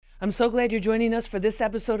I'm so glad you're joining us for this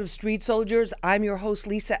episode of Street Soldiers. I'm your host,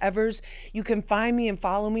 Lisa Evers. You can find me and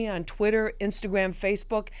follow me on Twitter, Instagram,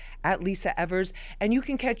 Facebook at Lisa Evers. And you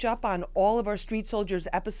can catch up on all of our Street Soldiers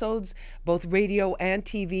episodes, both radio and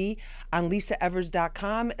TV, on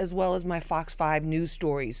lisaevers.com, as well as my Fox 5 news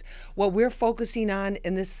stories. What we're focusing on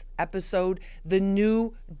in this episode, the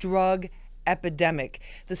new drug epidemic.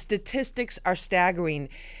 The statistics are staggering.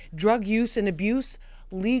 Drug use and abuse,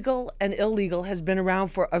 legal and illegal, has been around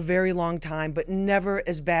for a very long time, but never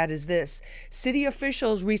as bad as this. City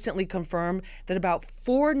officials recently confirmed that about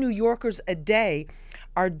 4 New Yorkers a day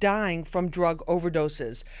are dying from drug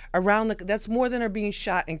overdoses. That's more than are being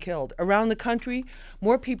shot and killed. Around the country,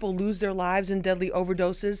 more people lose their lives in deadly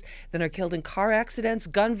overdoses than are killed in car accidents,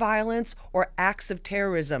 gun violence, or acts of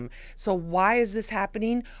terrorism. So why is this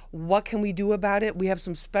happening? What can we do about it? We have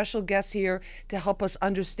some special guests here to help us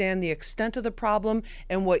understand the extent of the problem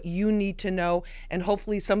and what you need to know. And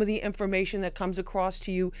hopefully some of the information that comes across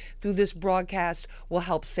to you through this broadcast will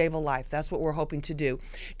help save a life. That's what we're hoping to do.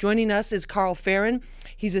 Joining us is Carl Farron.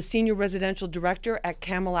 He's a senior residential director at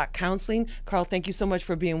Camelot Counseling. Carl, thank you so much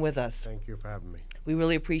for being with us. Thank you for having me. We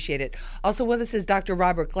really appreciate it. Also with us is Dr.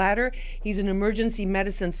 Robert Glatter. He's an emergency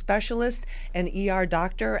medicine specialist and ER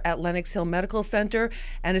doctor at Lenox Hill Medical Center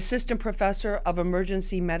and assistant professor of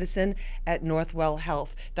emergency medicine at Northwell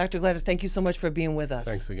Health. Dr. Glatter, thank you so much for being with us.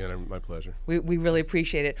 Thanks again. My pleasure. We really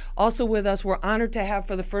appreciate it. Also with us, we're honored to have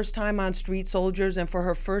for the first time on Street Soldiers and for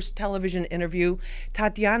her first television interview,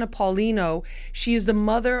 Tatiana Paulino. She is the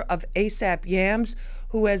mother of ASAP Yams,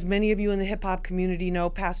 who, as many of you in the hip-hop community know,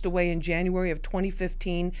 passed away in January of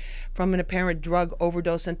 2015 from an apparent drug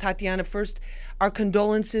overdose. And Tatiana, first, our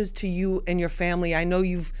condolences to you and your family. I know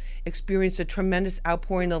you've experienced a tremendous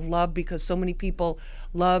outpouring of love because so many people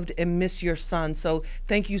loved and miss your son. So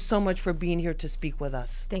thank you so much for being here to speak with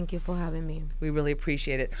us. Thank you for having me. We really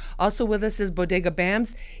appreciate it. Also with us is Bodega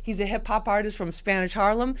Bams. He's a hip-hop artist from Spanish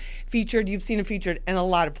Harlem. You've seen him featured in a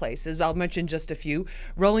lot of places. I'll mention just a few.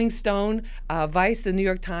 Rolling Stone, Vice, the New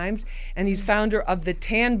York Times, and he's founder of the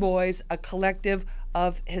Tan Boys, a collective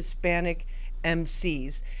of Hispanic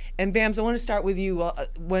MCs. And Bams, I want to start with you.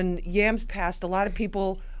 When Yams passed, a lot of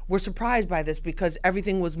people were surprised by this because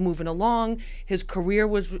everything was moving along. His career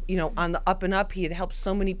was, on the up and up. He had helped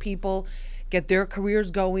so many people get their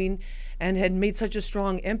careers going and had made such a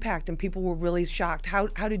strong impact, and people were really shocked. How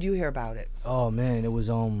did you hear about it? Oh man, it was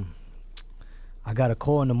I got a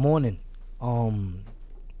call in the morning.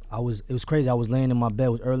 It was crazy. I was laying in my bed. It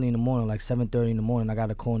was early in the morning, like 7:30 in the morning. I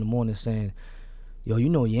got a call in the morning saying, "Yo,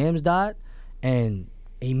 Yams died?" And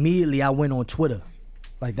immediately I went on Twitter.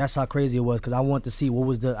 Like, that's how crazy it was, because I wanted to see what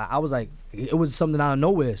was I was like, it was something out of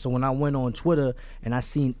nowhere. So when I went on Twitter and I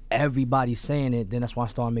seen everybody saying it, then that's when I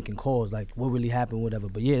started making calls, like, what really happened, whatever.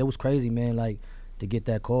 But yeah, it was crazy, man, like, to get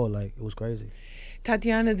that call, like, it was crazy.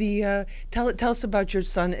 Tatiana, tell us about your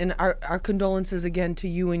son, and our condolences again to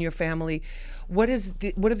you and your family. What have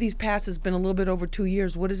these past? It's been a little bit over 2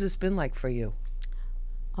 years. What has this been like for you?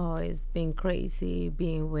 Oh, it's been crazy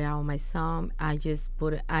being without my son. I just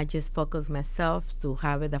focused myself to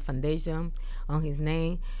have the foundation on his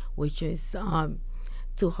name, which is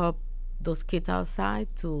to help those kids outside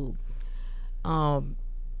to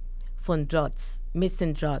from drugs,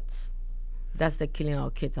 missing drugs. That's the killing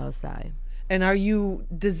of kids outside. And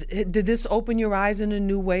did this open your eyes in a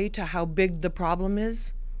new way to how big the problem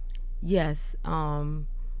is? Yes. I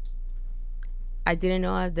didn't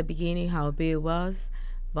know at the beginning how big it was.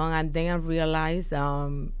 But then I realized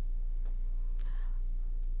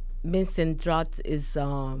missing drugs is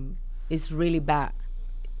really bad.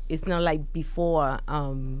 It's not like before.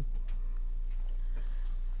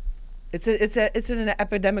 It's an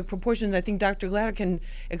epidemic proportion. I think Dr. Glatter can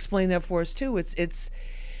explain that for us too.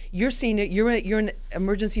 You're seeing it. You're an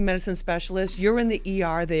emergency medicine specialist. You're in the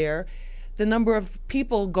ER there. The number of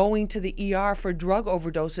people going to the ER for drug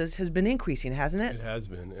overdoses has been increasing, hasn't it? It has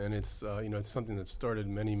been, and it's it's something that started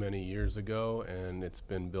many years ago, and it's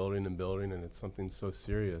been building and building, and it's something so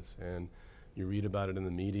serious. And you read about it in the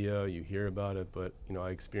media, you hear about it, but I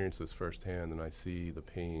experience this firsthand, and I see the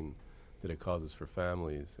pain that it causes for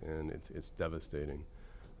families, and it's devastating.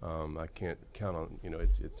 I can't count on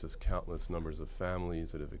it's just countless numbers of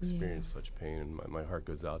families that have experienced such pain, and my heart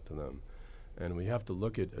goes out to them. And we have to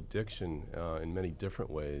look at addiction in many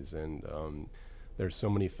different ways, and there's so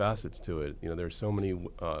many facets to it. There's so many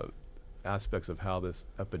aspects of how this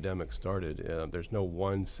epidemic started. There's no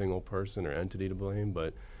one single person or entity to blame,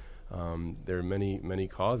 but there are many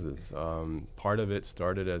causes. Part of it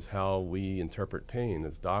started as how we interpret pain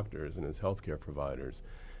as doctors and as healthcare providers,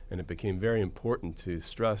 and it became very important to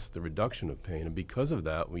stress the reduction of pain. And because of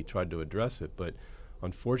that, we tried to address it. But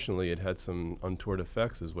unfortunately, it had some untoward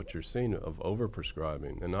effects, is what you're seeing, of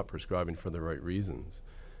overprescribing and not prescribing for the right reasons.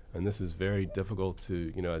 And this is very difficult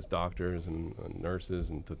to, as doctors and nurses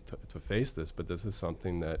and to face this, but this is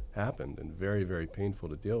something that happened and very, very painful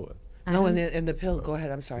to deal with. No, and the pill, go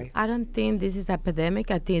ahead, I'm sorry. I don't think this is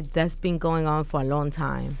epidemic. I think that's been going on for a long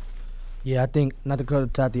time. Yeah, I think, not to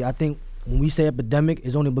cut Tati, I think when we say epidemic,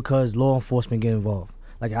 it's only because law enforcement get involved.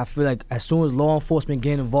 Like, I feel like as soon as law enforcement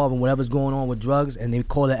get involved in whatever's going on with drugs and they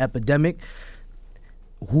call it epidemic,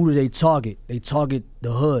 who do they target? They target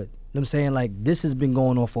the hood. You know what I'm saying? Like, this has been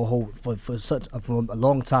going on for a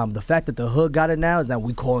long time. The fact that the hood got it now is that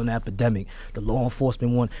we call it an epidemic. The law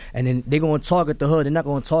enforcement one. And then they're going to target the hood. They're not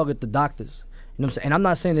going to target the doctors. You know what I'm saying? And I'm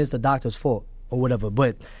not saying it's the doctor's fault or whatever,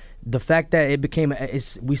 but the fact that it became,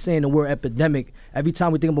 we saying the word epidemic, every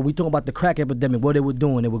time we talk about the crack epidemic, what they were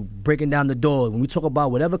doing, they were breaking down the doors. When we talk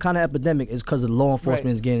about whatever kind of epidemic, it's because the law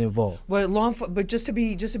enforcement is getting involved. Well, but just to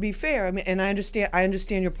be fair, I mean, and I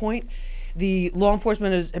understand your point. The law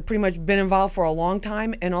enforcement has pretty much been involved for a long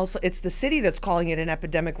time, and also it's the city that's calling it an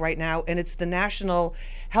epidemic right now, and it's the national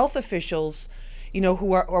health officials,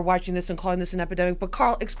 who are watching this and calling this an epidemic. But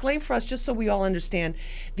Carl, explain for us, just so we all understand,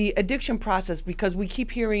 the addiction process, because we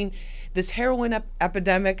keep hearing this heroin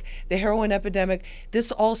epidemic, the heroin epidemic.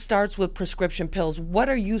 This all starts with prescription pills. What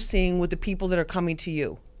are you seeing with the people that are coming to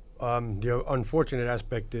you? The unfortunate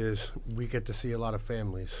aspect is we get to see a lot of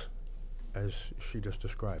families, as she just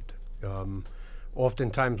described.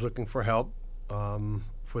 Oftentimes looking for help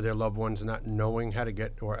for their loved ones, not knowing how to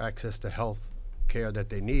get or access to health care that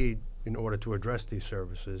they need in order to address these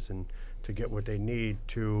services and to get what they need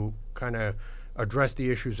to kind of address the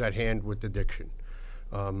issues at hand with addiction.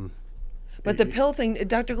 But the pill thing,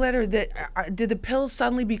 Dr. Glatter, did the pills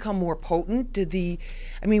suddenly become more potent?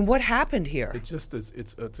 What happened here? It just is,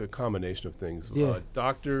 it's a combination of things. Yeah.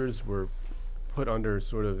 Doctors were put under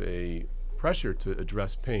sort of a pressure to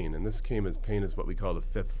address pain, and this came as pain is what we call the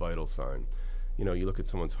fifth vital sign. You look at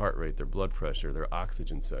someone's heart rate, their blood pressure, their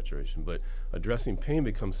oxygen saturation, but addressing pain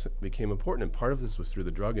became important, and part of this was through the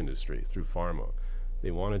drug industry, through pharma. They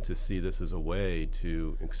wanted to see this as a way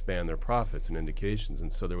to expand their profits and indications,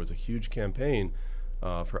 and so there was a huge campaign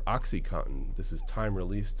for OxyContin. This is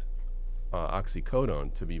time-released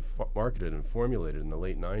oxycodone to be marketed and formulated in the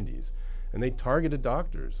late 90s. And they targeted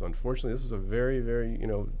doctors. Unfortunately, this is a very, very,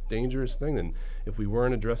 dangerous thing. And if we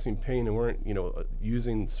weren't addressing pain and weren't,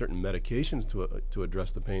 using certain medications to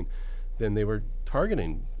address the pain, then they were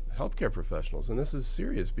targeting healthcare professionals. And this is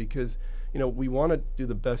serious because, we want to do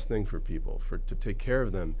the best thing for people, to take care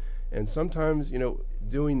of them. And sometimes,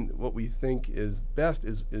 doing what we think is best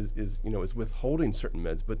is withholding certain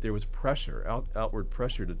meds. But there was pressure, outward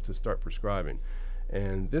pressure to start prescribing.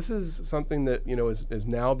 And this is something that is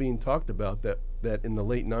now being talked about that in the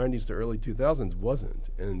late 90s to early 2000s wasn't,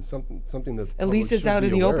 and something that at least it's out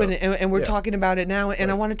in the open, and we're talking about it now. And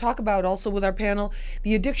I want to talk about also with our panel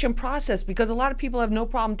the addiction process, because a lot of people have no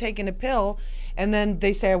problem taking a pill, and then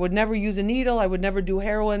they say, I would never use a needle, I would never do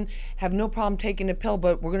heroin, have no problem taking a pill.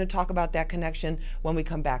 But we're going to talk about that connection when we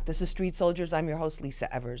come back. This is Street Soldiers. I'm your host,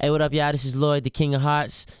 Lisa Evers. Hey, what up, y'all? This is Lloyd, the King of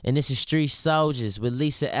Hearts, and this is Street Soldiers with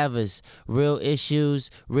Lisa Evers. Real issues,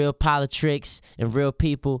 real politics, and real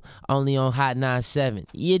people, only on Hot 97.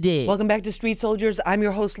 You did. Welcome back to Street Soldiers. I'm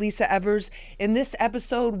your host, Lisa Evers. In this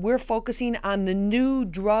episode, we're focusing on the new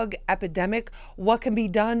drug epidemic. What can be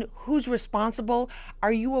done? Who's responsible?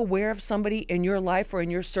 Are you aware of somebody in your life or in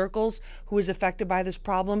your circles who is affected by this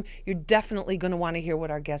problem? You're definitely going to want to hear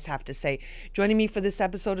what our guests have to say. Joining me for this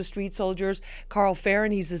episode of Street Soldiers, Carl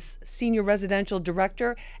Farron. He's a senior residential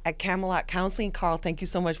director at Camelot Counseling. Carl, thank you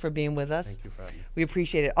so much for being with us. Thank you for having me. We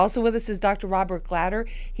appreciate it. Also with us is Dr. Robert Glatter.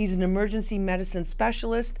 He's an emergency medicine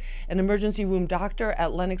specialist, an emergency room doctor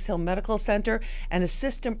at Lenox Hill Medical Center, and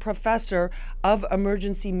assistant professor of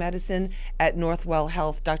emergency medicine at Northwell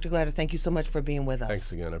Health. Dr. Glatter, thank you so much for being with us.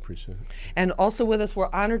 Thanks again. I appreciate it. And also with us,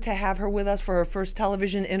 we're honored to have her with us for her first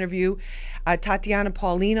television interview, Tatiana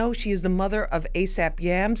Paulino. She is the mother of ASAP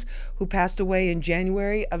Yams, who passed away in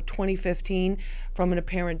January of 2015 from an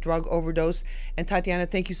apparent drug overdose. And Tatiana,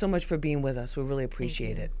 thank you so much for being with us. We really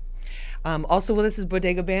appreciate it. Also with us is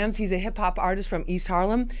Bodega Bams. He's a hip-hop artist from East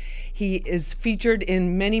Harlem. He is featured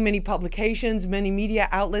in many, many publications, many media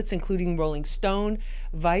outlets, including Rolling Stone,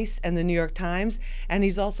 Vice, and the New York Times. And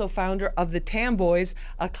he's also founder of the Tam Boys,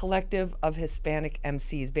 a collective of Hispanic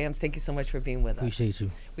MCs. Bams, thank you so much for being with us. Appreciate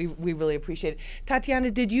you. We really appreciate it.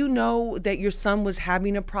 Tatiana, did you know that your son was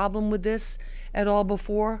having a problem with this at all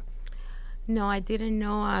before? No, I didn't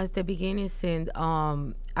know at the beginning. Since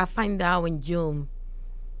I found out in June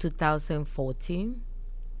 2014.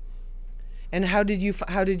 And how did you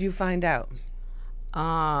find out?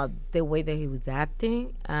 the way that he was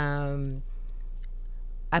acting.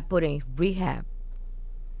 I put in rehab.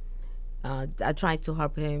 I tried to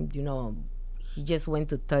help him. He just went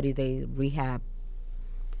to 30-day rehab.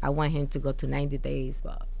 I want him to go to 90 days,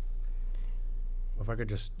 but. If I could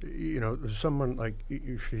just, someone like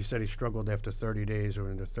she said he struggled after 30 days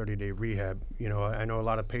or in the 30-day rehab. I know a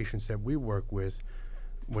lot of patients that we work with,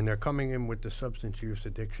 when they're coming in with the substance use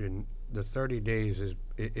addiction, the 30 days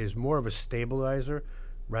is more of a stabilizer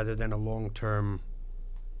rather than a long-term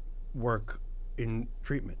work in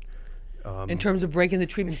treatment. In terms of breaking the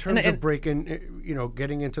treatment. In terms of breaking,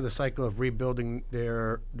 getting into the cycle of rebuilding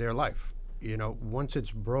their life. Once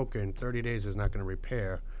it's broken, 30 days is not going to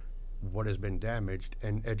repair what has been damaged,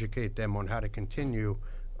 and educate them on how to continue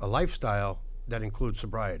a lifestyle that includes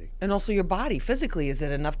sobriety. And also your body physically, is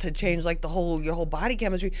it enough to change like your whole body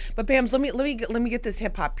chemistry? But Bams, let me get this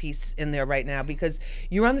hip hop piece in there right now, because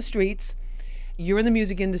you're on the streets, you're in the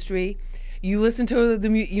music industry, you listen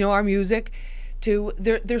to our music.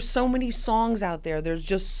 There's so many songs out there. There's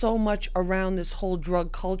just so much around this whole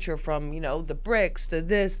drug culture, from the bricks,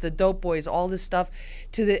 the dope boys, all this stuff,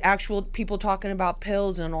 to the actual people talking about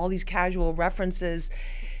pills and all these casual references.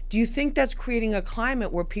 Do you think that's creating a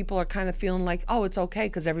climate where people are kind of feeling like, oh, it's okay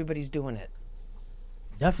because everybody's doing it?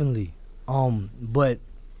 Definitely. But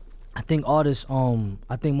I think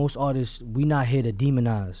most artists, we not here to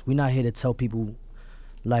demonize. We not here to tell people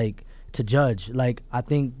to judge. I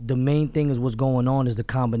think the main thing is what's going on is the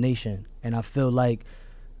combination. And I feel like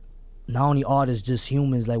not only artists, just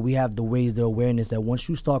humans, we have to raise the awareness that once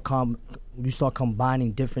you start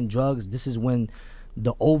combining different drugs, this is when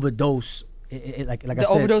the overdose, the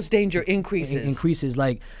overdose danger increases. Increases,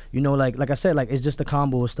 like I said, it's just a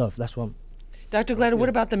combo of stuff. That's what. Dr. Glatter, what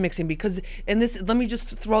about the mixing? Because let me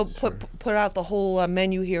just put out the whole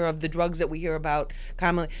menu here of the drugs that we hear about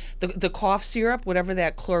commonly. The cough syrup, whatever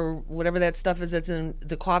that stuff is that's in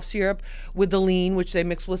the cough syrup, with the lean, which they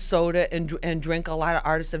mix with soda and drink. A lot of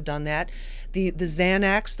artists have done that. The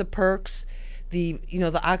Xanax, the Perks, the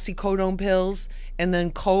oxycodone pills, and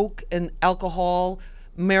then coke and alcohol,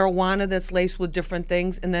 marijuana that's laced with different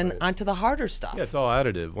things, and then onto the harder stuff. Yeah, it's all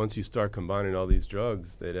additive. Once you start combining all these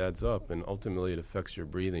drugs, it adds up, and ultimately it affects your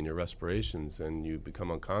breathing, your respirations, and you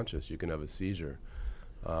become unconscious. You can have a seizure.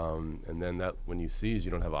 And then when you seize,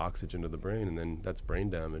 you don't have oxygen to the brain, and then that's brain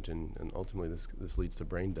damage, and ultimately this leads to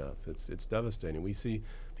brain death. It's devastating. We see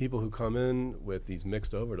people who come in with these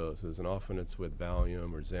mixed overdoses, and often it's with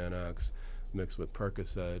Valium or Xanax mixed with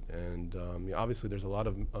Percocet, and obviously there's a lot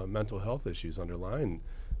of mental health issues underlying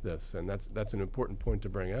this, and that's an important point to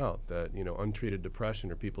bring out, that untreated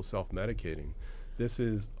depression or people self-medicating. This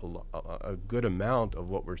is a good amount of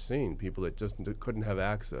what we're seeing. People that just couldn't have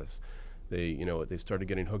access. They started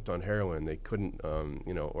getting hooked on heroin. They couldn't,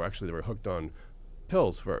 or actually they were hooked on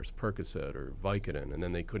pills first, Percocet or Vicodin, and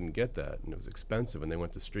then they couldn't get that, and it was expensive, and they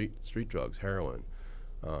went to street drugs, heroin.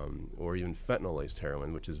 Or even fentanyl-laced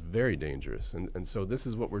heroin, which is very dangerous. And so this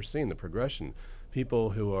is what we're seeing, the progression.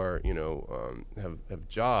 People who are, have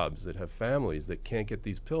jobs, that have families, that can't get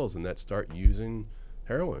these pills, and that start using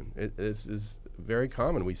heroin. It is very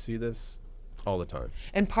common. We see this all the time.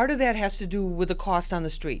 And part of that has to do with the cost on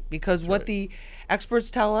the street, because what the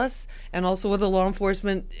experts tell us, and also what the law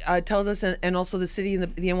enforcement tells us, and also the city and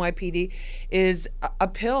the NYPD, is a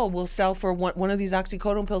pill will sell for one of these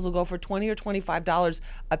oxycodone pills will go for $20 or $25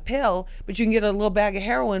 a pill, but you can get a little bag of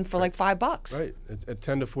heroin for like $5. Right, it's at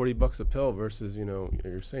 $10 to $40 a pill versus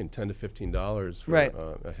you're saying $10 to $15 for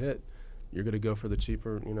a hit. You're going to go for the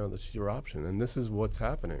cheaper option, and this is what's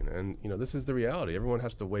happening. And this is the reality. Everyone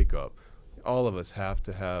has to wake up. All of us have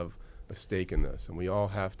to have a stake in this, and we all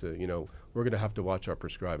have to, we're going to have to watch our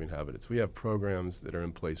prescribing habits. We have programs that are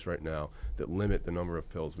in place right now that limit the number of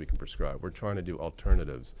pills we can prescribe. We're trying to do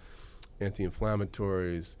alternatives,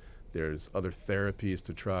 anti-inflammatories, there's other therapies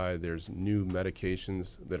to try, there's new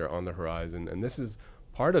medications that are on the horizon, and this is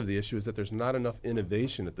part of the issue, is that there's not enough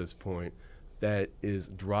innovation at this point that is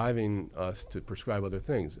driving us to prescribe other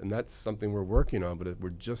things, and that's something we're working on, but we're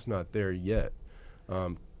just not there yet.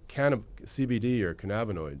 CBD or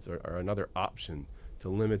cannabinoids are another option to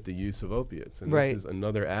limit the use of opiates, and this is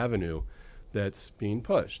another avenue that's being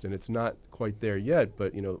pushed, and it's not quite there yet,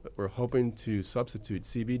 but we're hoping to substitute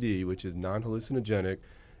CBD, which is non-hallucinogenic,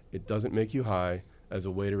 it doesn't make you high, as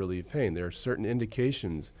a way to relieve pain. There are certain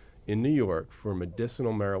indications in New York for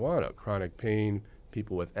medicinal marijuana, chronic pain,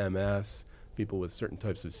 people with MS, people with certain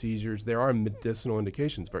types of seizures. There are medicinal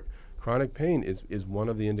indications, but chronic pain is one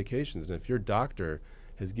of the indications, and if your doctor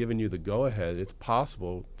has given you the go-ahead, it's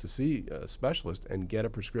possible to see a specialist and get a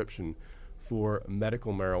prescription for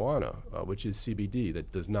medical marijuana, which is CBD,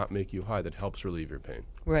 that does not make you high, that helps relieve your pain.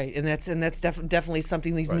 Right, and that's definitely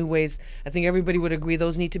something. These Right. new ways, I think everybody would agree,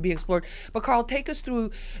 those need to be explored. But Carl, take us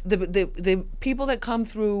through the people that come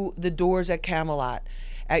through the doors at Camelot,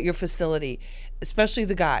 at your facility, especially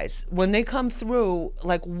the guys. When they come through,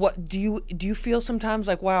 like, what do you feel sometimes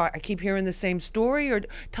like, wow, I keep hearing the same story? Or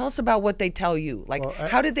tell us about what they tell you. Like, Well,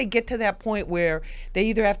 how did they get to that point where they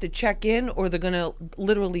either have to check in or they're going to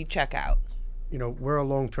literally check out? You know, we're a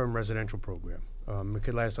long-term residential program. It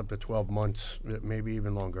could last up to 12 months, maybe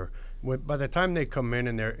even longer. By the time they come in,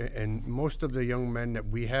 and most of the young men that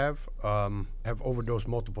we have overdosed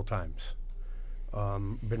multiple times,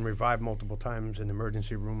 been revived multiple times in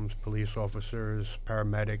emergency rooms, police officers,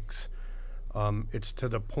 paramedics. It's to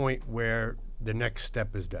the point where the next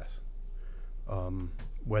step is death.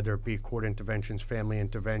 Whether it be court interventions, family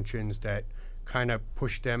interventions that kind of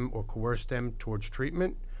push them or coerce them towards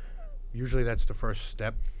treatment, usually that's the first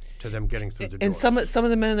step to them getting through the door. And some of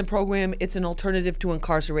the men in the program, it's an alternative to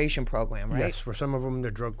incarceration program, right? Yes, for some of them,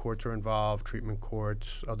 the drug courts are involved, treatment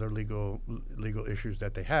courts, other legal issues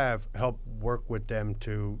that they have, help work with them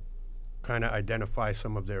to kind of identify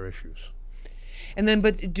some of their issues. And then,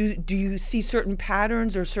 but do you see certain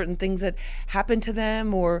patterns or certain things that happen to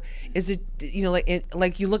them, or is it, you know,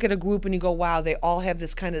 like you look at a group and you go, wow, they all have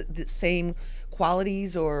this kind of the same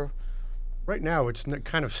qualities, or? Right now, it's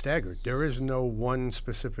kind of staggered. There is no one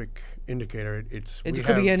specific indicator. It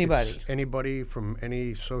could be anybody. It's anybody from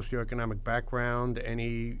any socioeconomic background,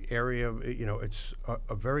 any area. You know, it's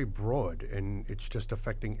a very broad, and it's just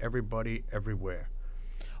affecting everybody everywhere.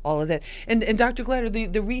 All of that. And Dr. Glatter,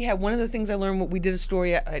 the rehab, one of the things I learned, we did a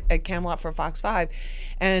story at Camelot for Fox 5,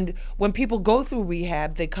 and when people go through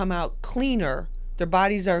rehab, they come out cleaner, their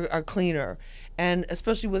bodies are cleaner, and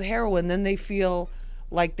especially with heroin, then they feel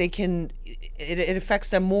like they can, it affects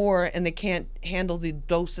them more, and they can't handle the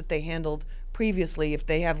dose that they handled previously if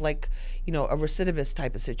they have, like, you know, a recidivist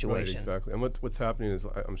type of situation. Right, exactly. And what's happening is,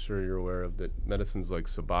 I'm sure you're aware of, that medicines like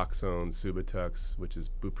Suboxone, Subutex, which is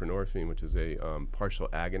buprenorphine, which is a partial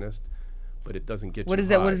agonist, but it doesn't get What you is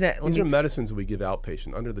that? high. What is that? These are medicines that we give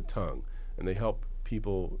outpatient under the tongue, and they help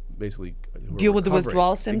people basically who are Deal with the recovering.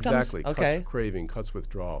 withdrawal symptoms? Exactly. Okay. Cuts craving, cuts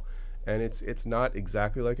withdrawal. And it's not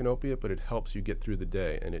exactly like an opiate, but it helps you get through the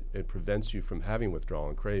day, and it prevents you from having withdrawal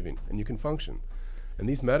and craving, and you can function. And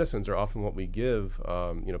these medicines are often what we give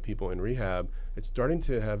people in rehab. It's starting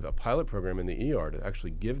to have a pilot program in the ER to actually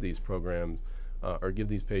give these programs or give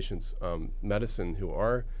these patients medicine who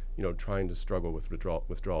are trying to struggle with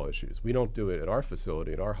withdrawal issues. We don't do it at our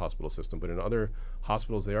facility, at our hospital system, but in other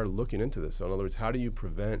hospitals they are looking into this. So in other words, how do you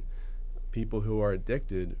prevent people who are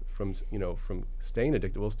addicted from staying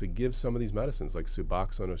addicted? Well, is to give some of these medicines like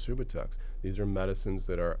Suboxone or Subutex. These are medicines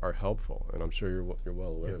that are helpful, and I'm sure you're well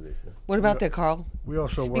aware of these. Yeah. What about that, Carl? We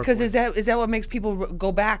also work Because with, is that what makes people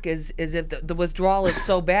go back? Is if the withdrawal is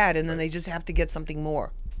so bad, and then they just have to get something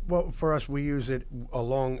more? well, for us, we use it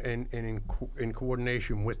along and in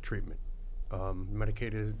coordination with treatment,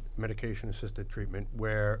 medication-assisted treatment,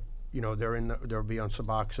 where they'll be on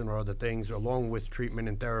Suboxone or other things along with treatment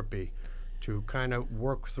and therapy to kind of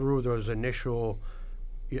work through those initial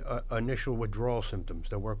withdrawal symptoms.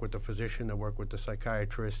 They'll work with the physician, they'll work with the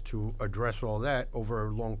psychiatrist to address all that over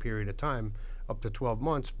a long period of time, up to 12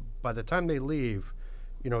 months. By the time they leave,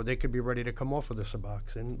 they could be ready to come off of the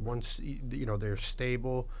Suboxone once they're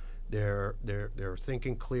stable, they're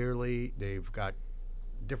thinking clearly, they've got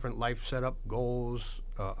different life setup goals,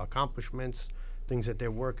 accomplishments, things that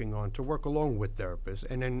they're working on to work along with therapists.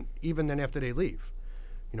 And then even then after they leave,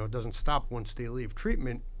 it doesn't stop once they leave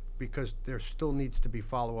treatment, because there still needs to be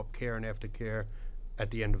follow-up care and aftercare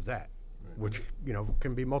at the end of that, which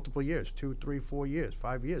can be multiple years, 2, 3, 4 years,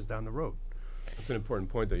 5 years down the road. That's an important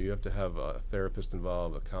point, that you have to have a therapist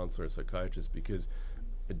involved, a counselor, a psychiatrist, because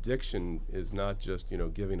addiction is not just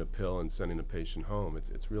giving a pill and sending a patient home.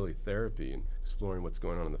 It's really therapy and exploring what's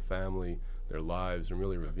going on in the family, their lives, and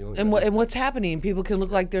really revealing. And what's happening? People can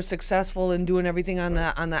look like they're successful and doing everything on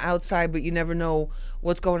the outside, but you never know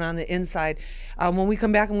what's going on the inside. When we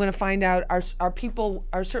come back, I'm going to find out are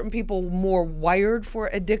certain people more wired for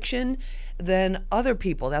addiction than other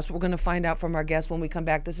people? That's what we're going to find out from our guests when we come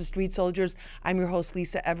back. This is Street Soldiers. I'm your host,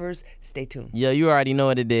 Lisa Evers. Stay tuned. Yeah, you already know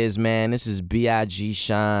what it is, man. This is B.I.G.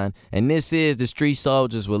 Shine, and this is the Street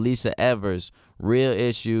Soldiers with Lisa Evers. Real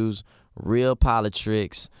issues, real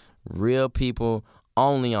politics, real people,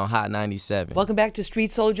 only on Hot 97. Welcome back to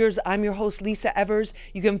Street Soldiers. I'm your host, Lisa Evers.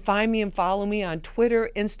 You can find me and follow me on Twitter,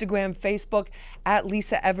 Instagram, Facebook, at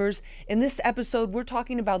Lisa Evers. In this episode, we're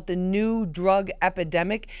talking about the new drug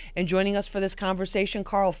epidemic. And joining us for this conversation,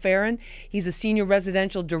 Carl Farron. He's a senior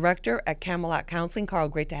residential director at Camelot Counseling. Carl,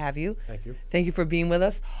 great to have you. Thank you. Thank you for being with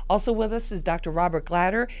us. Also with us is Dr. Robert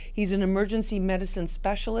Glatter. He's an emergency medicine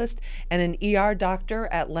specialist and an ER doctor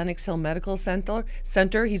at Lenox Hill Medical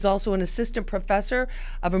Center. He's also an assistant professor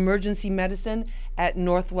of emergency medicine at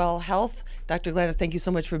Northwell Health. Dr. Glatter, thank you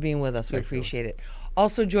so much for being with us. We appreciate it.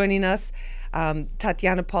 Also joining us,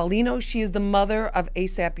 Tatiana Paulino. She is the mother of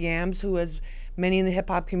ASAP Yams, who, as many in the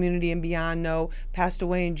hip-hop community and beyond know, passed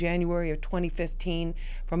away in January of 2015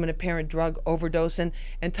 from an apparent drug overdose. And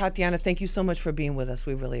Tatiana, thank you so much for being with us.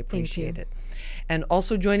 We really appreciate it. And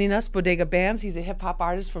also joining us, Bodega Bams. He's a hip-hop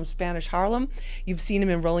artist from Spanish Harlem. You've seen him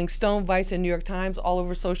in Rolling Stone, Vice, and New York Times, all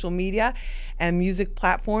over social media and music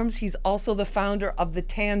platforms. He's also the founder of the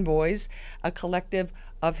Tan Boys, a collective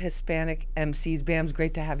of Hispanic MCs. Bams,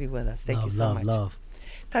 great to have you with us. Thank you so much. Love.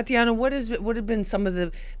 Tatiana, what have been some of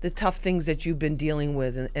the tough things that you've been dealing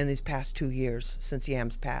with in these past 2 years since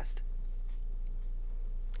Yams passed?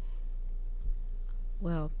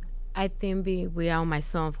 Well, I think being without my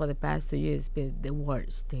son for the past 2 years has been the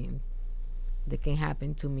worst thing that can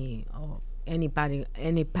happen to me or anybody,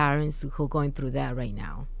 any parents who are going through that right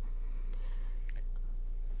now.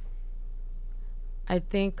 I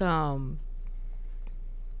think not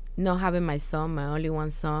having my son, my only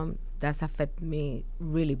one son, that's affected me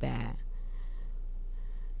really bad.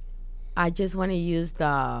 I just want to use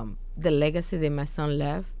the legacy that my son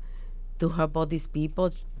left to help all these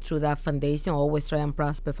people through that foundation, Always Try and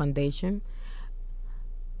Prosper Foundation,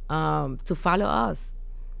 to follow us.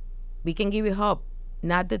 We can give you help.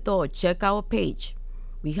 Not the door. Check our page.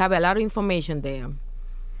 We have a lot of information there.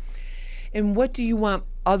 And what do you want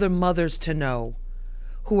other mothers to know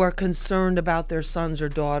who are concerned about their sons or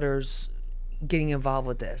daughters getting involved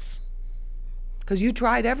with this? Because you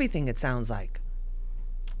tried everything, it sounds like.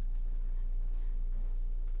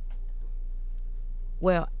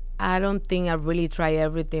 Well, I don't think I really try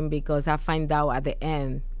everything because I find out at the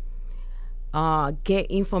end. Get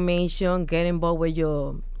information, get involved with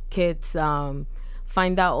your kids,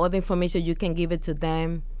 find out all the information, you can give it to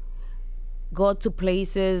them. Go to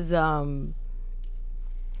places,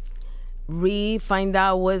 read, find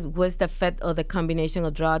out what's the effect of the combination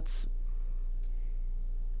of drugs.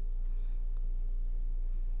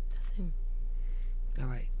 That's it. All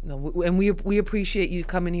right. No, and we appreciate you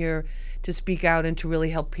coming here to speak out and to really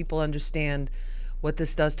help people understand what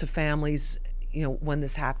this does to families, you know, when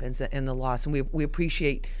this happens and the loss. And we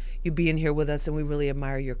appreciate you being here with us, and we really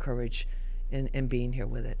admire your courage in being here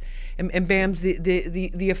with it. And Bams,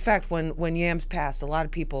 the effect when Yams passed, a lot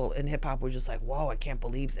of people in hip hop were just like, whoa, I can't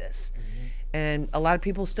believe this. Mm-hmm. And a lot of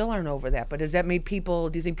people still aren't over that. But has that made people,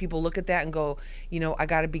 do you think people look at that and go, you know, I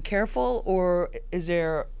got to be careful, or it's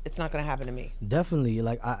not going to happen to me? Definitely.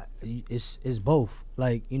 Like, it's both.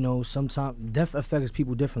 Like, you know, sometimes death affects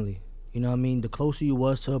people differently. You know what I mean? The closer you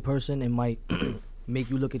was to a person, it might make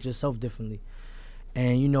you look at yourself differently.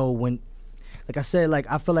 And, you know, when, like I said, like,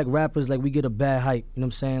 I feel like rappers, like, we get a bad hype. You know what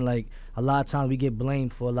I'm saying? Like, a lot of times we get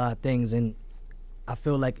blamed for a lot of things, and I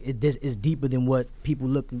feel like this is deeper than what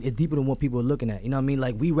people it's deeper than what people are looking at. You know what I mean?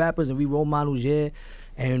 Like, we rappers and we role models, yeah.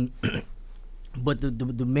 And but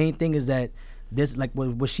the main thing is that this, like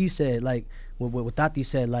what she said, like what Tati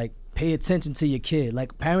said, like, pay attention to your kid.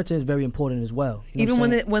 Like, parenting is very important as well. You know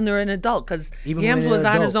even when they're an adult, because Yams was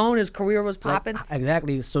on his own, his career was popping. Like,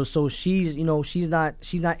 exactly. So she's, you know, she's not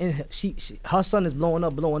in her son is blowing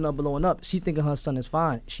up. She's thinking her son is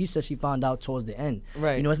fine. She said she found out towards the end.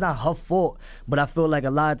 Right. You know, it's not her fault. But I feel like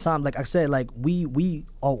a lot of times, like I said, like we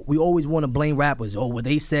always want to blame rappers. Oh, well,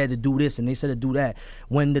 they said to do this and they said to do that.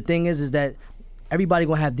 When the thing is that everybody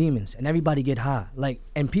gonna have demons and everybody get high. Like,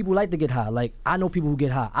 and people like to get high. Like, I know people who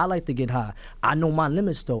get high. I like to get high. I know my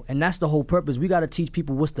limits though. And that's the whole purpose. We gotta teach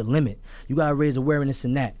people what's the limit. You gotta raise awareness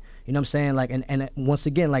in that. You know what I'm saying? Like, and once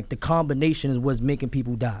again, like, the combination is what's making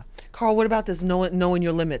people die. Carl, what about this knowing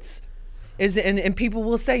your limits? And people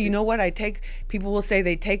will say, you know what, people will say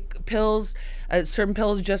they take pills, certain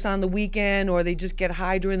pills just on the weekend, or they just get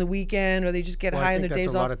high during the weekend, or they just get high on their days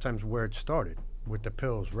off. That's a lot of times where it started. With the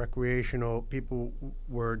pills, recreational people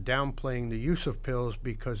were downplaying the use of pills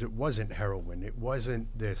because it wasn't heroin, it wasn't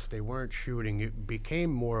this, they weren't shooting. It became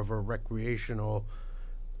more of a recreational,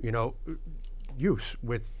 you know, use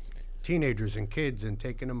with teenagers and kids, and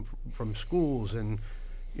taking them from schools, and,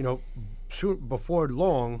 you know, soon before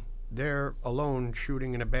long they're alone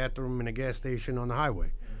shooting in a bathroom in a gas station on the highway.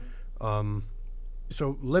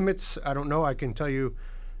 So limits, I don't know. I can tell you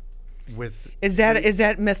with Is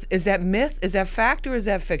that myth? Is that myth? Is that fact or is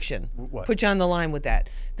that fiction? What? Put you on the line with that.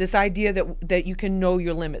 This idea that you can know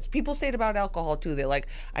your limits. People say it about alcohol too. They're like,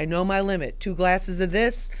 I know my limit. 2 glasses of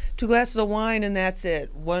this, 2 glasses of wine, and that's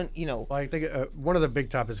it. One, Well, I think one of the big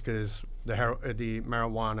topics is the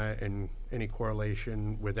marijuana and any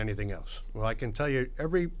correlation with anything else. Well, I can tell you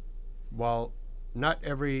while not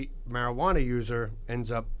every marijuana user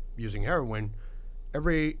ends up using heroin,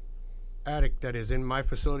 every addict that is in my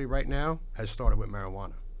facility right now has started with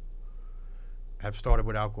marijuana, have started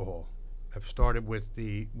with alcohol, have started with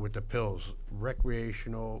the pills,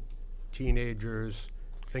 recreational teenagers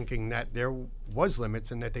thinking that there was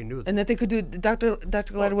limits and that they knew them. and that they could do. Dr.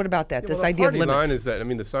 Galetta, what about that? Yeah, This well, the idea of party limits. line is that, I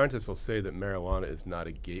mean, the scientists will say that marijuana is not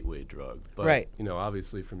a gateway drug, but Right.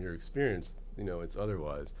 Obviously from your experience, it's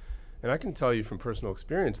otherwise. And I can tell you from personal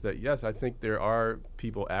experience that yes, I think there are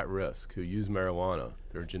people at risk who use marijuana.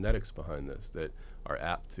 There are genetics behind this that are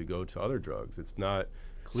apt to go to other drugs. It's not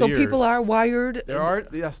So clear. people are wired.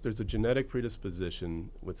 There's a genetic predisposition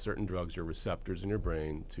with certain drugs, your receptors in your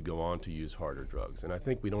brain, to go on to use harder drugs. And I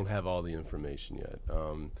think we don't have all the information yet.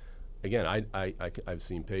 Again, I've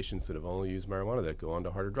seen patients that have only used marijuana that go on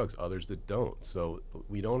to harder drugs, others that don't. So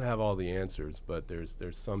we don't have all the answers, but there's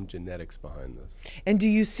some genetics behind this. And do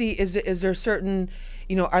you see, is there certain,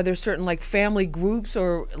 are there certain like family groups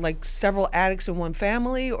or like several addicts in one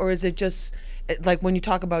family, or is it just like when you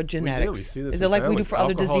talk about genetics? We see this is in it like we do families. for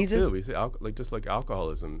other Alcohol diseases? too. We see just like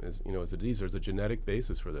alcoholism is a disease. There's a genetic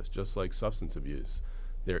basis for this, just like substance abuse.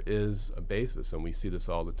 There is a basis, and we see this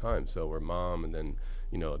all the time. So where mom and then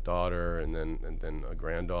a daughter and then a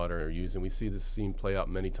granddaughter are using. We see this scene play out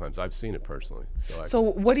many times. I've seen it personally. So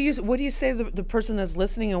what do you say to the person that's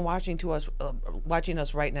listening and watching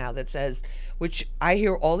us right now that says, which I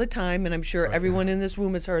hear all the time, and I'm sure everyone in this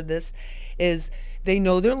room has heard this, is they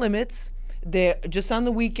know their limits. They're just on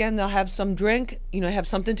the weekend they'll have some drink, have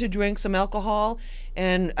something to drink, some alcohol,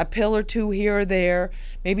 and a pill or two here or there,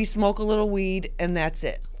 maybe smoke a little weed, and that's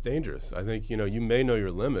it. It's dangerous. I think, you may know your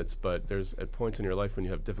limits, but there's at points in your life when you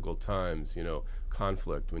have difficult times,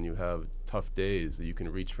 conflict, when you have tough days, that you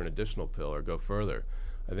can reach for an additional pill or go further.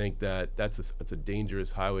 I think that's a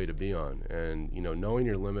dangerous highway to be on. And, knowing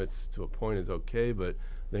your limits to a point is okay, but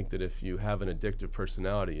I think that if you have an addictive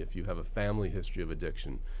personality, if you have a family history of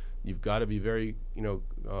addiction, you've got to be very,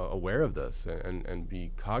 aware of this and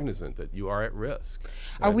be cognizant that you are at risk.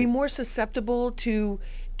 Are we more susceptible to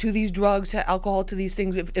these drugs, to alcohol, to these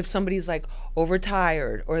things if somebody's like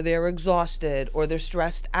overtired or they're exhausted or they're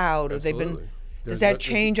stressed out or they've been? Absolutely. Does that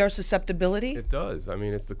change our susceptibility? It does. I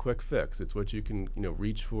mean, it's the quick fix. It's what you can,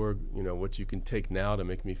 reach for, what you can take now to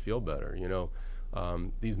make me feel better.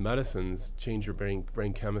 These medicines change your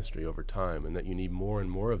brain chemistry over time, and that you need more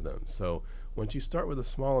and more of them. So once you start with a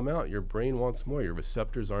small amount, your brain wants more. Your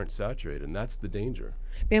receptors aren't saturated, and that's the danger.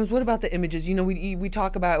 Bams, what about the images? We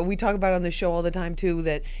talk about on the show all the time too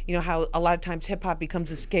that how a lot of times hip hop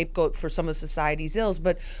becomes a scapegoat for some of society's ills,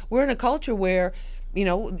 but we're in a culture where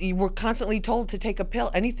we're constantly told to take a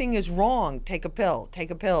pill. Anything is wrong. Take a pill.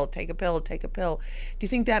 Take a pill. Take a pill. Take a pill. Do you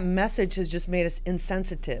think that message has just made us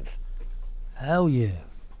insensitive? Hell yeah,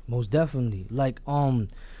 most definitely. Like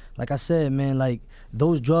I said, man, like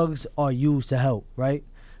those drugs are used to help, right?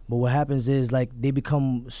 But what happens is like they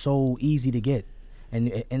become so easy to get,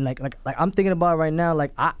 and like I'm thinking about it right now.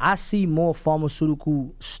 Like I see more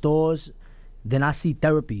pharmaceutical stores than I see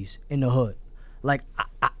therapies in the hood. Like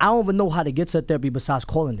I don't even know how to get to a therapy besides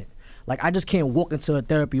calling it. Like I just can't walk into a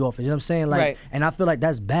therapy office, you know what I'm saying? Like, right. And I feel like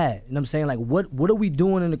that's bad, you know what I'm saying? Like what are we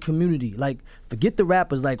doing in the community? Like forget the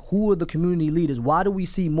rappers, like who are the community leaders? Why do we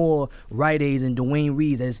see more Rite Aids and Dwayne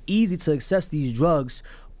Reeds that it's easy to access these drugs,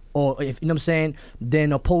 or if you know what I'm saying,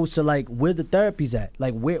 than opposed to like where's the therapies at?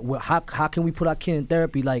 Like how can we put our kid in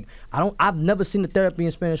therapy? Like I've never seen the therapy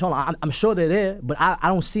in Spanish Harlem. I'm sure they're there, but I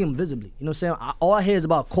don't see them visibly. You know what I'm saying? All I hear is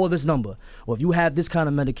about call this number, or if you have this kind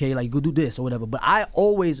of Medicaid, like you go do this or whatever. But I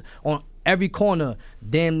always on every corner,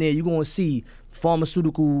 damn near, you're gonna see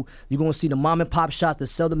pharmaceutical, you're gonna see the mom and pop shops that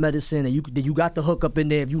sell the medicine, and you got the hookup in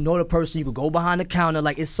there. If you know the person, you could go behind the counter.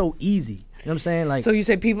 Like it's so easy. You know what I'm saying? Like, so you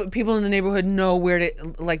say people in the neighborhood know where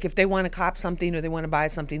to, like if they want to cop something or they want to buy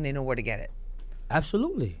something, they know where to get it.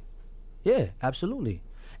 Absolutely. Yeah, absolutely.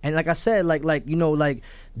 And like I said, like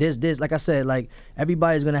there's like I said, like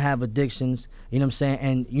everybody's gonna have addictions, you know what I'm saying?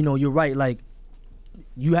 And you're right, like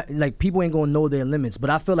like people ain't gonna know their limits. But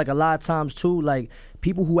I feel like a lot of times too, like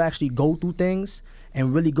people who actually go through things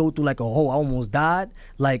and really go through like I almost died,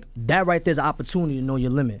 like that right there's an opportunity to know your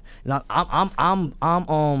limit. Now I'm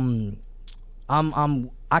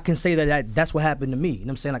I can say that's what happened to me. You know what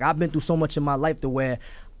I'm saying? Like, I've been through so much in my life to where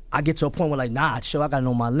I get to a point where, like, nah, chill, I gotta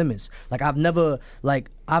know my limits. Like,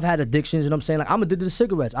 I've had addictions, you know what I'm saying? Like, I'm addicted to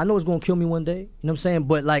cigarettes. I know it's gonna kill me one day, you know what I'm saying?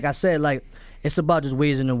 But like I said, like, it's about just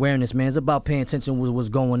raising awareness, man. It's about paying attention to what's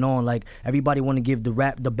going on. Like, everybody want to give the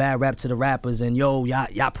bad rap to the rappers, and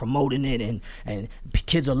y'all promoting it, and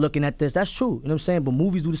kids are looking at this. That's true, you know what I'm saying? But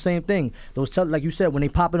movies do the same thing. Like you said, when they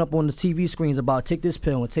popping up on the TV screens about take this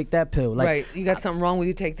pill and take that pill. Like, right, you got something wrong with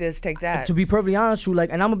you, take this, take that. To be perfectly honest with you, like,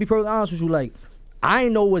 and I'm gonna be perfectly honest with you, like, I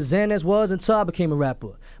didn't know what Xanax was until I became a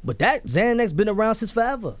rapper. But that Xanax been around since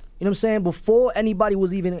forever. You know what I'm saying? Before anybody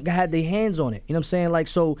was even had their hands on it. You know what I'm saying? Like,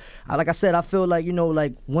 so, like I said, I feel like, you know,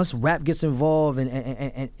 like, once rap gets involved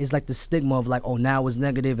and it's like the stigma of like, oh, now it's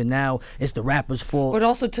negative and now it's the rapper's fault. But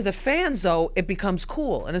also to the fans, though, it becomes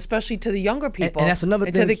cool. And especially to the younger people. And that's another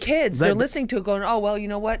thing. To the kids. They're listening to it going, oh, well, you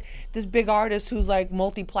know what? This big artist who's like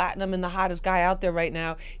multi-platinum and the hottest guy out there right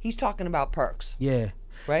now, he's talking about perks. Yeah.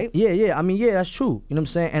 Right? Yeah. I mean, yeah, that's true. You know what I'm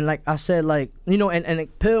saying? And like I said, like, you know, and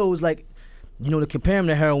like, pills, like, you know, to compare them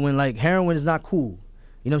to heroin, like, heroin is not cool.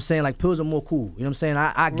 You know what I'm saying? Like, pills are more cool. You know what I'm saying?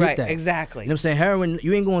 I get right, that. Exactly. You know what I'm saying? Heroin,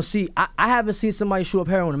 you ain't gonna see. I haven't seen somebody shoot up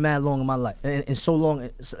heroin in mad long in my life. And so long,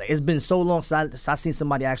 it's been so long since I seen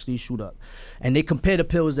somebody actually shoot up. And they compare the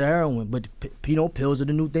pills to heroin, but you know, pills are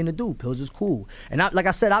the new thing to do. Pills is cool. And like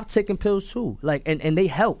I said, I've taken pills too. Like, and they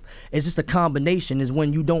help. It's just a combination is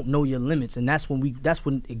when you don't know your limits, and that's when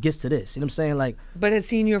it gets to this. You know what I'm saying? Like, but has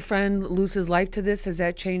seeing your friend lose his life to this, has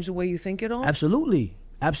that changed the way you think at all? Absolutely.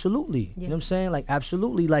 Yeah. You know what I'm saying? Like,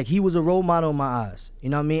 absolutely. Like, he was a role model in my eyes. You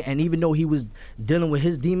know what I mean? And even though he was dealing with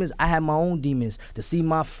his demons, I had my own demons. To see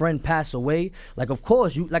my friend pass away, like, of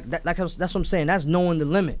course, you like that. Like, that's what I'm saying. That's knowing the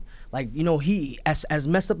limit. Like, you know, he as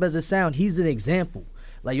messed up as it sounds, he's an example.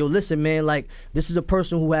 Like, yo, listen, man, like, this is a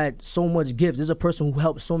person who had so much gifts. This is a person who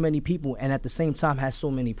helped so many people and at the same time has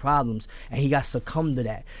so many problems, and he got succumbed to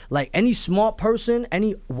that. Like, any smart person,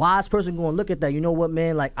 any wise person going to look at that, you know what,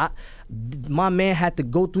 man, like, my man had to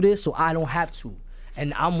go through this so I don't have to.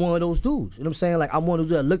 And I'm one of those dudes, you know what I'm saying? Like, I'm one of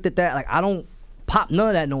those dudes that looked at that, like, I don't pop none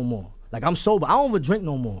of that no more. Like, I'm sober. I don't even drink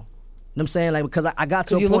no more. You know what I'm saying? Like, because I got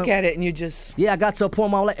to a point. You look at it and you just. Yeah, I got to a point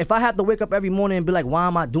in my life. If I have to wake up every morning and be like, why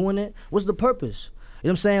am I doing it? What's the purpose? You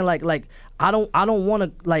know what I'm saying? Like I don't want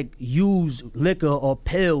to like use liquor or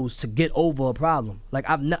pills to get over a problem. Like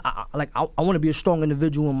I want to be a strong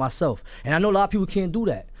individual in myself, and I know a lot of people can't do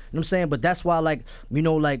that. You know what I'm saying? But that's why, like, you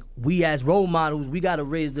know, like, we as role models, we gotta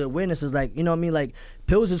raise the awareness. Is like, you know what I mean? Like,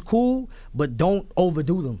 pills is cool, but don't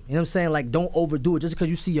overdo them. You know what I'm saying? Like, don't overdo it just because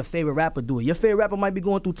you see your favorite rapper do it. Your favorite rapper might be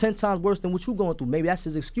going through 10 times worse than what you going through. Maybe that's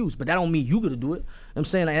his excuse, but that don't mean you gotta do it. You know what I'm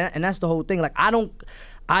saying? Like, and that's the whole thing. Like, I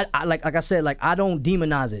like I said, like, I don't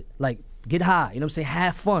demonize it. Like, get high, you know what I'm saying?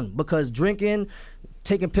 Have fun, because drinking,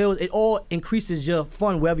 taking pills, it all increases your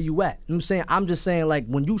fun wherever you at. You know what I'm saying? I'm just saying, like,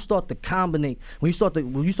 when you start the combination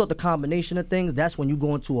of things, that's when you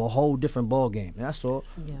go into a whole different ball game. And that's all.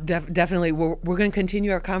 Yeah. Definitely. We're going to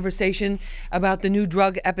continue our conversation about the new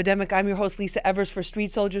drug epidemic. I'm your host, Lisa Evers, for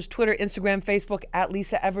Street Soldiers, Twitter, Instagram, Facebook, at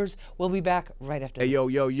Lisa Evers. We'll be back right after this. Hey,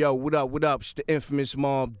 yo, what up? It's the infamous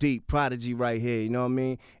Mobb Deep, Prodigy right here, you know what I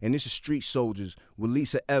mean? And this is Street Soldiers with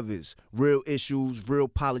Lisa Evers. Real issues, real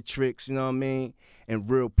politics, you know what I mean? And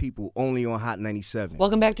real people, only on Hot 97.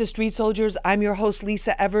 Welcome back to Street Soldiers. I'm your host,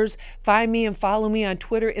 Lisa Evers. Find me and follow me on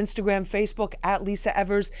Twitter, Instagram, Facebook, at Lisa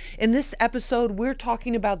Evers. In this episode, we're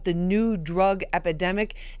talking about the new drug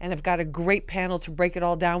epidemic, and I've got a great panel to break it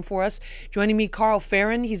all down for us. Joining me, Carl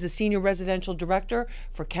Farron. He's a senior residential director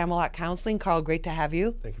for Camelot Counseling. Carl, great to have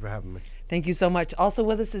you. Thank you for having me. Thank you so much. Also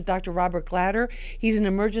with us is Dr. Robert Glatter. He's an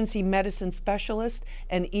emergency medicine specialist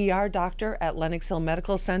and ER doctor at Lenox Hill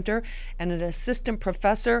Medical Center and an assistant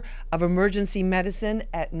professor of emergency medicine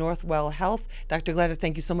at Northwell Health. Dr. Glatter,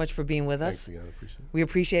 thank you so much for being with us. Thanks again, I appreciate it. We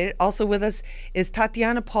appreciate it. Also with us is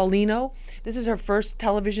Tatiana Paulino. This is her first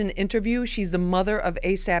television interview. She's the mother of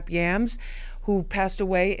ASAP Yams, who passed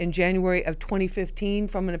away in January of 2015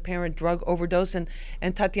 from an apparent drug overdose. And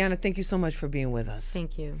Tatiana, thank you so much for being with us.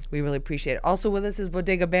 Thank you. We really appreciate it. Also with us is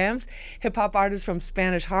Bodega Bams, hip-hop artist from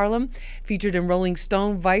Spanish Harlem, featured in Rolling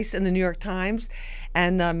Stone, Vice, and the New York Times,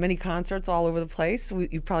 and many concerts all over the place.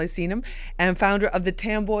 You've probably seen him. And founder of the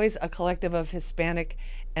Tamboys, a collective of Hispanic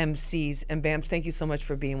MCs. And Bams, thank you so much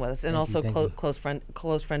for being with us. And also close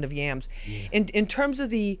friend of Yams. Yeah. In terms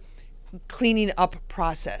of the cleaning up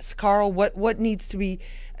process, Carl, what needs to be,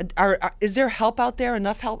 is there help out there,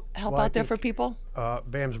 enough help out there for people?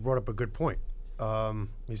 Bams brought up a good point.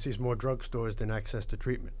 He sees more drugstores than access to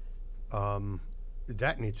treatment.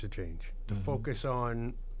 That needs to change. To focus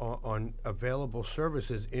on on available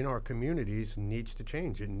services in our communities needs to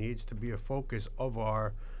change. It needs to be a focus of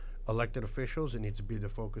our elected officials. It needs to be the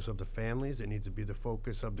focus of the families. It needs to be the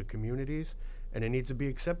focus of the communities, and it needs to be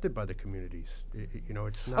accepted by the communities.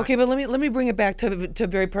 It's not. Okay, but let me bring it back to a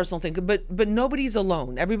very personal thing. But nobody's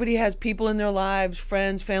alone. Everybody has people in their lives,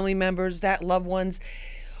 friends, family members, loved ones.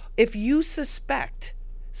 If you suspect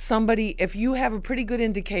somebody, if you have a pretty good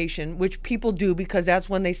indication, which people do because that's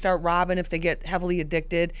when they start robbing if they get heavily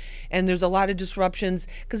addicted, and there's a lot of disruptions,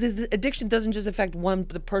 because the addiction doesn't just affect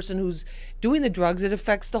the person who's doing the drugs, it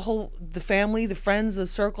affects the family, the friends, the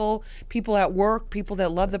circle, people at work, people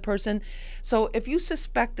that love the person. So if you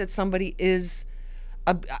suspect that somebody is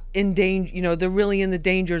in danger, they're really in the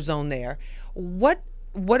danger zone there,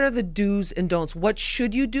 what are the do's and don'ts? What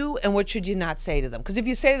should you do and what should you not say to them? Because if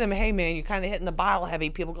you say to them, hey man, you're kind of hitting the bottle heavy,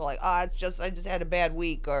 people go like, I just had a bad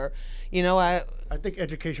week, or I think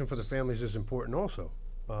education for the families is important also.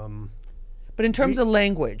 But in terms of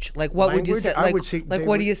language, like what would you say?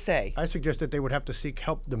 What do you say? I suggest that they would have to seek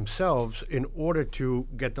help themselves in order to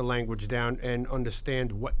get the language down and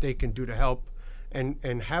understand what they can do to help,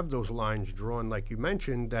 and have those lines drawn, like you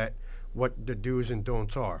mentioned, that what the do's and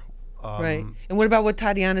don'ts are. Right. And what about what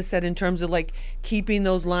Tatiana said in terms of like keeping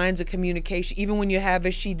those lines of communication, even when you have,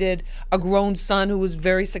 as she did, a grown son who was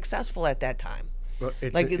very successful at that time? Well,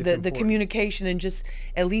 it's the communication and just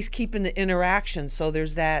at least keeping the interaction, so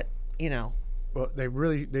there's that, Well, they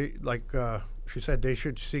like she said, they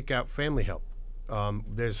should seek out family help.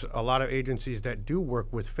 There's a lot of agencies that do work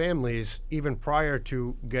with families even prior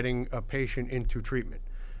to getting a patient into treatment,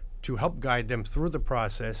 to help guide them through the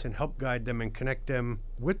process and help guide them and connect them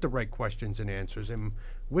with the right questions and answers and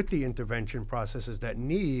with the intervention processes that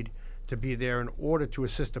need to be there in order to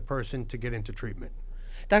assist a person to get into treatment.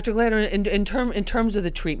 Dr. Glatter, in terms of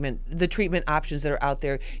the treatment options that are out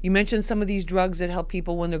there, you mentioned some of these drugs that help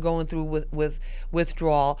people when they're going through with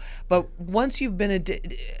withdrawal. But once you've been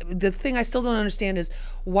the thing I still don't understand is,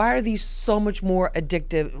 why are these so much more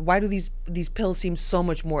addictive? Why do these pills seem so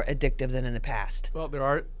much more addictive than in the past? Well, there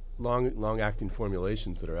are long-acting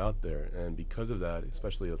formulations that are out there, and because of that,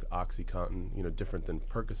 especially with OxyContin, different than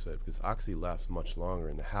Percocet, because Oxy lasts much longer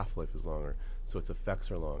and the half-life is longer, so its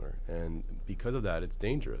effects are longer, and because of that, it's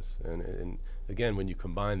dangerous. And again, when you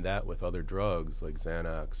combine that with other drugs like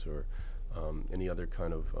Xanax or any other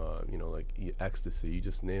kind of like ecstasy, you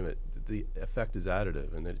just name it, the effect is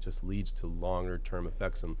additive, and it just leads to longer-term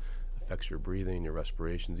effects and affects your breathing, your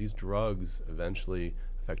respirations. These drugs eventually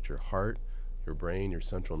affect your heart, your brain, your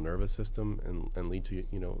central nervous system, and lead to,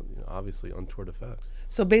 obviously untoward effects.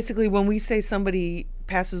 So basically, when we say somebody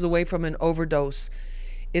passes away from an overdose,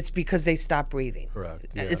 it's because they stop breathing. Correct.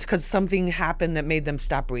 Yeah. It's because something happened that made them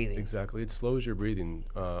stop breathing. Exactly. It slows your breathing.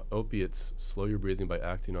 Opiates slow your breathing by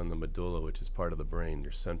acting on the medulla, which is part of the brain,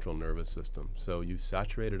 your central nervous system. So you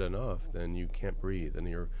saturate it enough, then you can't breathe, and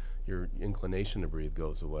your inclination to breathe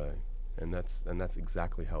goes away. And that's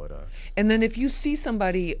exactly how it acts. And then if you see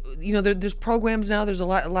somebody, there's programs now. There's a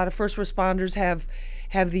lot of first responders have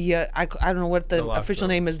the I don't know what the official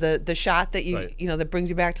name is, the shot that right. That brings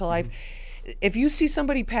you back to life. Mm-hmm. If you see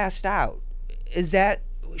somebody passed out,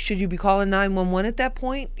 should you be calling 911 at that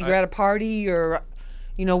point? You're at a party or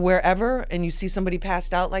wherever, and you see somebody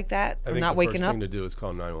passed out like that, or not waking up? I think the first thing to do is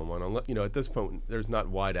call 911. At this point, there's not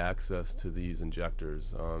wide access to these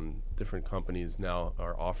injectors. Different companies now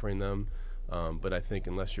are offering them, but I think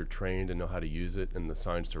unless you're trained and know how to use it and the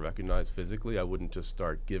signs to recognize physically, I wouldn't just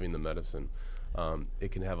start giving the medicine.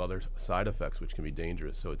 It can have other side effects which can be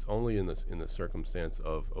dangerous. So it's only in the circumstance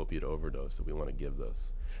of opiate overdose that we want to give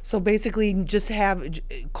this. So basically, just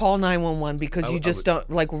call 911 because you just don't,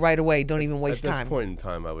 like, right away, don't even waste time. At this point in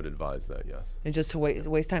time, I would advise that, yes. And just to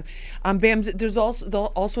waste time. Bam, there's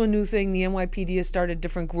also a new thing. The NYPD has started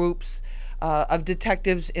different groups of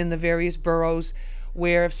detectives in the various boroughs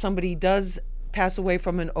where if somebody does pass away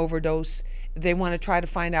from an overdose, they want to try to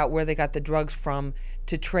find out where they got the drugs from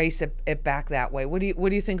to trace it back that way. What do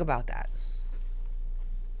you think about that?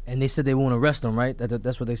 And they said they won't arrest them, right?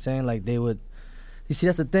 That's what they're saying. Like they would. You see,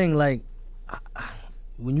 that's the thing. Like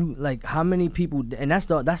when you how many people, and that's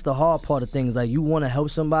the hard part of things. Like you want to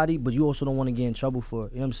help somebody, but you also don't want to get in trouble for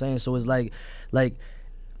it. You know what I'm saying? So it's like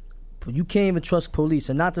you can't even trust police.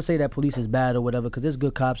 And not to say that police is bad or whatever, because there's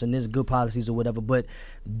good cops and there's good policies or whatever. But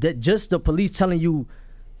just the police telling you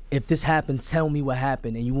if this happens, tell me what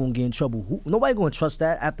happened, and you won't get in trouble. Nobody gonna trust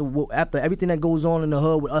that after everything that goes on in the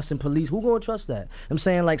hood with us and police. Who gonna trust that? I'm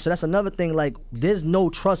saying, like, so that's another thing. Like, there's no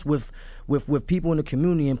trust with people in the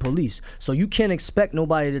community and police. So you can't expect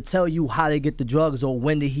nobody to tell you how they get the drugs or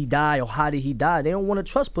when did he die or how did he die. They don't want to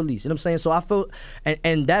trust police. You know what I'm saying? So I feel,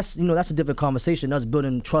 and that's, you know, that's a different conversation. Us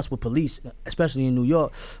building trust with police, especially in New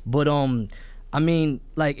York. But I mean,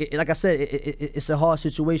 like I said, it's a hard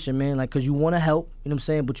situation, man. Like, cause you want to help, you know what I'm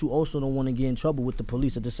saying, but you also don't want to get in trouble with the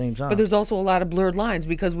police at the same time. But there's also a lot of blurred lines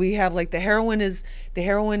because we have, like, the heroin is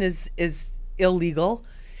illegal,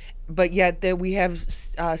 but yet we have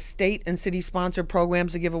state and city sponsored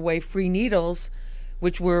programs to give away free needles,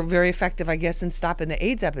 which were very effective, I guess, in stopping the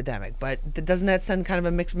AIDS epidemic. But doesn't that send kind of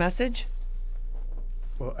a mixed message?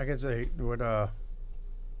 Well, I can say what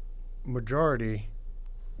majority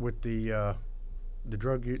with the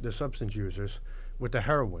substance users, with the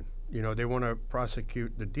heroin, you know, they want to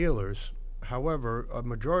prosecute the dealers. However, a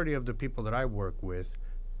majority of the people that I work with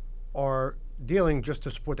are dealing just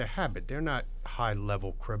to support their habit. They're not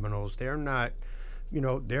high-level criminals. They're not, you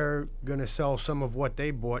know, they're going to sell some of what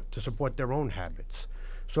they bought to support their own habits.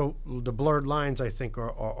 So the blurred lines, I think,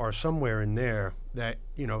 are somewhere in there that,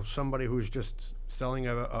 you know, somebody who's just selling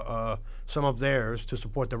some of theirs to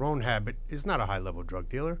support their own habit is not a high-level drug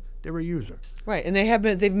dealer. They're a user. Right, and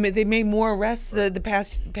they've made more arrests the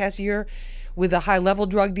past year with the high-level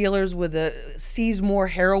drug dealers, with the seized more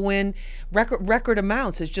heroin, record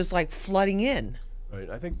amounts. It's just like flooding in. Right.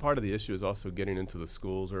 I think part of the issue is also getting into the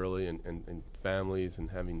schools early and families and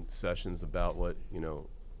having sessions about what, you know,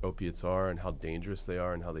 opiates are and how dangerous they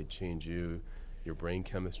are and how they change your brain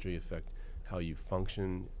chemistry, affect how you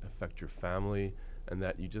function, affect your family, and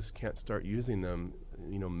that you just can't start using them,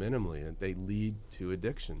 you know, minimally. And they lead to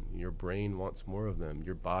addiction. Your brain wants more of them.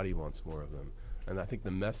 Your body wants more of them. And I think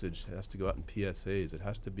the message has to go out in PSAs. It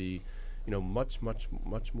has to be, you know, much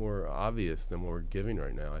more obvious than what we're giving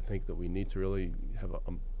right now. I think that we need to really have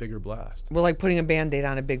a bigger blast. We're like putting a Band-Aid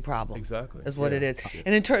on a big problem. Exactly. Is what it is. Yeah.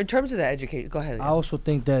 And in terms of the education, go ahead. I also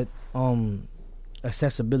think that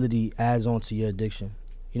accessibility adds on to your addiction.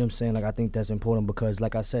 You know what I'm saying? Like, I think that's important because,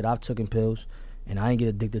 like I said, I've taken pills and I ain't get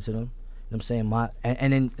addicted to them. You know what I'm saying?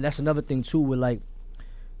 And then that's another thing too, with, like,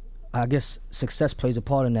 I guess success plays a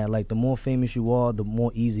part in that. Like, the more famous you are, the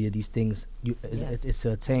more easier these things it's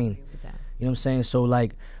to attain. You know what I'm saying? So,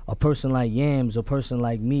 like, a person like Yams, a person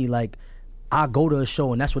like me, like, I go to a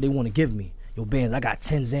show and that's what they want to give me. Yo, bands, I got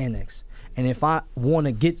 10 Xanax. And if I want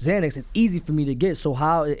to get Xanax, it's easy for me to get. So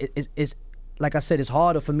how it's like I said, it's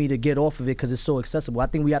harder for me to get off of it because it's so accessible. I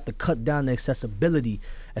think we have to cut down the accessibility,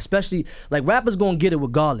 especially, like, rappers gonna get it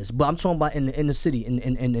regardless. But I'm talking about in the city,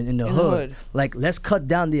 in the hood. Like, let's cut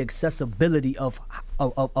down the accessibility of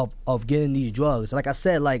getting these drugs. Like I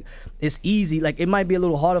said, like, it's easy. Like, it might be a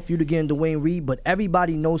little harder for you to get in Dwayne Reed, but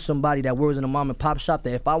everybody knows somebody that works in a mom and pop shop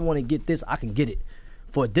that if I want to get this, I can get it.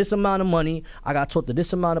 For this amount of money, I got taught to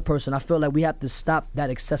this amount of person. I feel like we have to stop that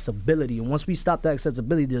accessibility. And once we stop that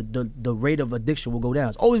accessibility, the rate of addiction will go down.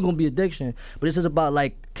 It's always going to be addiction, but this is about,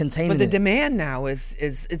 like, containing it. But the demand now is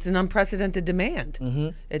it's an unprecedented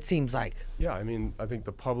demand, it seems like. Yeah, I mean, I think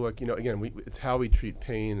the public, you know, again, it's how we treat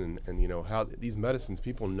pain and, you know, how these medicines,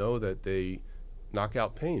 people know that they knock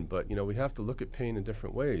out pain, but, you know, we have to look at pain in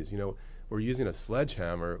different ways. You know, we're using a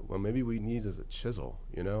sledgehammer, well, maybe we need is a chisel,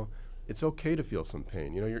 you know? It's okay to feel some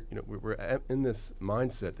pain. You know, we're in this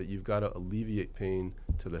mindset that you've got to alleviate pain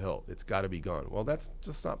to the hilt. It's got to be gone. Well, that's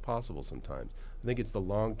just not possible sometimes. I think it's the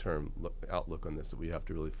long-term outlook on this that we have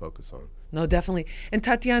to really focus on. No, definitely. And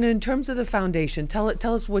Tatiana, in terms of the foundation, tell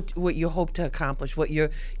us what you hope to accomplish, what your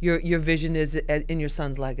vision is in your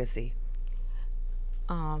son's legacy.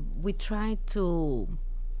 We try to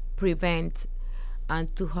prevent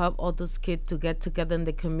and to help all those kids to get together in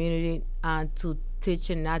the community and to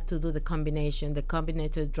teaching not to do the combination. The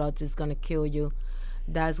combination of drugs is going to kill you.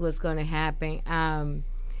 That's what's going to happen.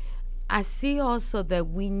 I see also that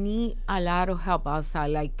we need a lot of help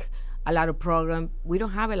outside, like a lot of programs. We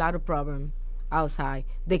don't have a lot of programs outside.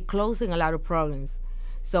 They're closing a lot of programs.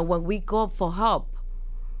 So when we go for help,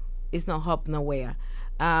 it's not help nowhere.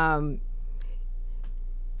 In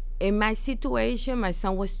my situation, my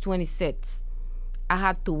son was 26. I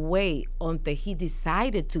had to wait until he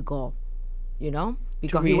decided to go, you know,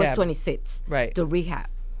 because he was 26, right, to rehab.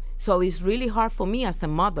 So it's really hard for me as a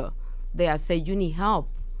mother that I say, you need help.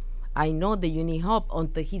 I know that you need help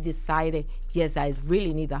until he decided, yes, I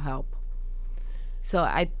really need the help. So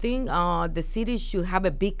I think the city should have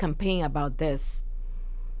a big campaign about this.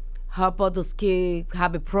 Help all those kids,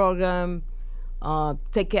 have a program,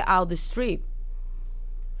 take it out the street.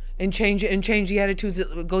 And change the attitudes.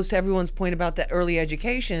 It goes to everyone's point about that early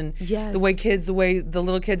education. Yes. The way the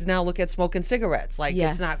little kids now look at smoking cigarettes, like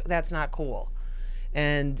Yes. that's not cool,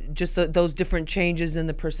 and just those different changes in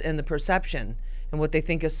the perception and what they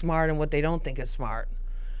think is smart and what they don't think is smart.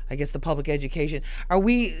 I guess the public education.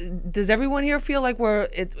 Does everyone here feel like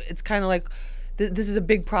it's kind of like this is a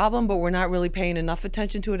big problem, but we're not really paying enough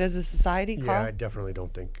attention to it as a society? Yeah, Carl? I definitely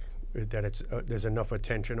don't think that it's there's enough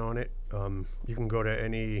attention on it. You can go to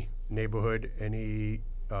any neighborhood, any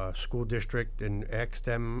school district, and ask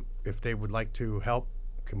them if they would like to help.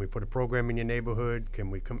 Can we put a program in your neighborhood? Can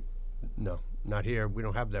we come? No, not here. We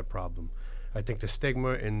don't have that problem. I think the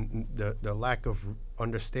stigma and the lack of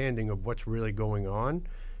understanding of what's really going on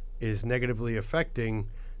is negatively affecting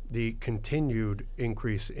the continued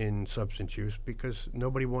increase in substance use, because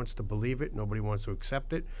nobody wants to believe it, nobody wants to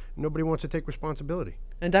accept it, nobody wants to take responsibility.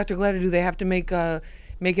 And Dr. Glatter, do they have to make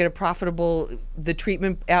it a profitable, the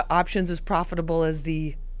treatment options as profitable as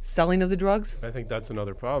the selling of the drugs? I think that's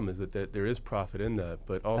another problem, is that there is profit in that,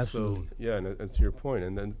 but also, Absolutely. yeah, and that's your point,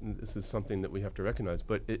 and then this is something that we have to recognize,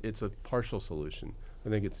 but it's a partial solution. I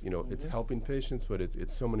think it's, it's helping patients, but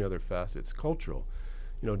it's so many other facets. It's cultural.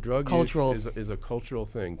 Drug Cultural. use is a cultural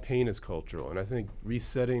thing. Pain is cultural, and I think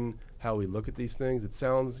resetting how we look at these things, it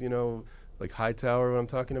sounds, like Hightower what I'm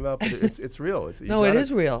talking about, but it's real. No, it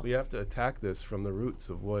is real. We have to attack this from the roots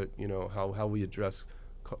of what, how we address,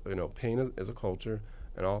 pain as a culture,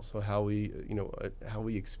 and also how we, how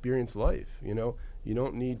we experience life. You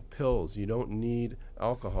don't need pills. You don't need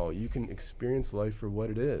alcohol. You can experience life for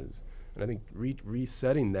what it is. And I think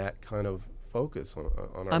resetting that kind of focus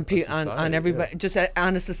on everybody, yeah. just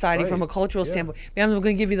on a society from a Right, cultural yeah. standpoint. I'm going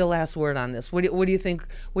to give you the last word on this. What do you think?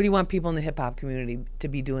 What do you want people in the hip hop community to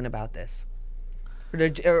be doing about this?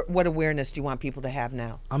 Or what awareness do you want people to have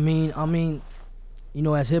now? I mean,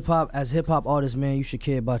 as hip hop artists, man, you should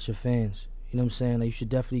care about your fans. You know what I'm saying? Like, you should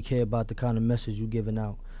definitely care about the kind of message you're giving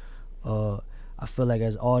out. I feel like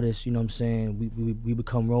as artists, you know what I'm saying, we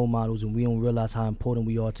become role models and we don't realize how important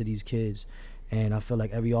we are to these kids. And I feel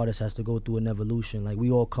like every artist has to go through an evolution. Like, we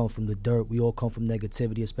all come from the dirt. We all come from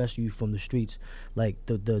negativity, especially from the streets. Like,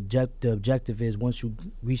 the objective is, once you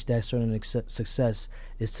reach that certain success,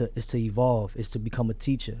 is to evolve, is to become a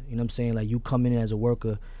teacher. You know what I'm saying? Like, you come in as a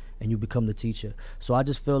worker and you become the teacher. So I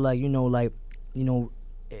just feel like,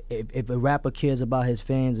 if a rapper cares about his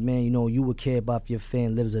fans, man, you would care about if your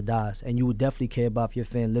fan lives or dies, and you would definitely care about if your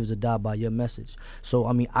fan lives or dies by your message. So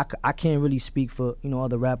I mean, I can't really speak for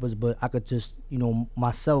other rappers, but I could just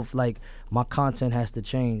myself, like, my content has to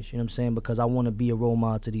change. You know what I'm saying? Because I want to be a role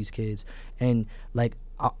model to these kids, and like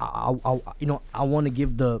I want to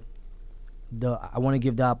give I want to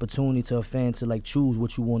give the opportunity to a fan to, like, choose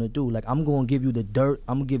what you want to do. Like, I'm going to give you the dirt,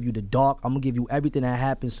 I'm going to give you the dark, I'm going to give you everything that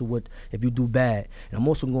happens to if you do bad. And I'm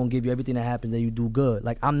also going to give you everything that happens that you do good.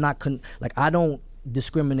 Like, I don't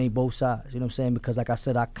discriminate both sides, you know what I'm saying? Because, like I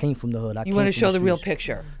said, I came from the hood. You want to show the real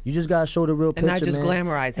picture. You just got to show the real picture, and not just man.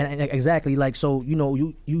 glamorize it. And exactly. Like, so,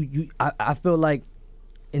 I feel like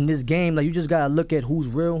in this game, like, you just gotta look at who's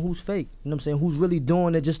real and who's fake. You know what I'm saying? Who's really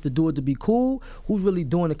doing it just to do it to be cool? Who's really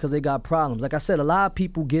doing it because they got problems? Like I said, a lot of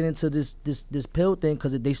people get into this pill thing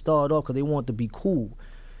because they start off because they want to be cool,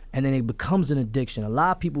 and then it becomes an addiction. A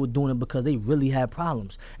lot of people are doing it because they really have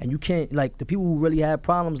problems, and you can't, like, the people who really have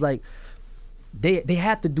problems, like, they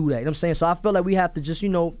have to do that. You know what I'm saying? So I feel like we have to just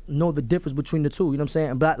know the difference between the two. You know what I'm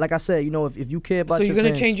saying? But like I said, if you care about, so you're gonna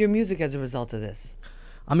fans, change your music as a result of this.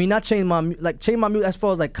 I mean, not change my music as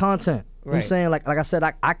far as, like, content. You know what I'm Right. saying? Like I said,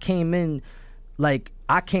 I came in, like,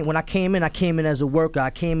 I came in as a worker.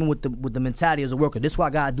 I came in with the mentality as a worker. This is why I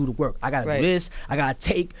gotta do the work. I gotta Right. do this. I gotta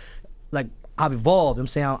take, like, I've evolved. You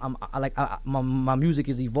know what I'm saying? My music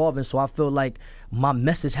is evolving, so I feel like my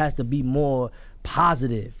message has to be more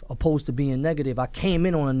positive opposed to being negative. I came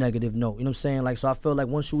in on a negative note. You know what I'm saying? Like, so I feel like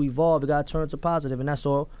once you evolve, you gotta turn to positive, and that's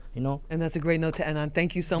all. And that's a great note to end on.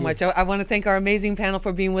 Thank you so much. I want to thank our amazing panel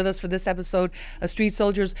for being with us for this episode of Street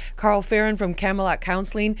Soldiers. Carl Farron from Camelot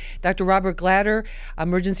Counseling, Dr. Robert Glatter,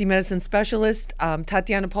 emergency medicine specialist,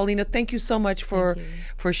 Tatiana Paulina. Thank you so much for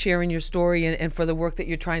sharing your story and for the work that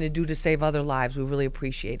you're trying to do to save other lives. We really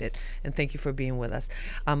appreciate it. And thank you for being with us.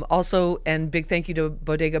 Also, and big thank you to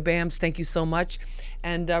Bodega Bams. Thank you so much.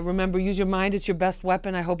 And remember, use your mind. It's your best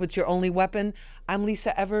weapon. I hope it's your only weapon. I'm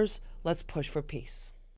Lisa Evers. Let's push for peace.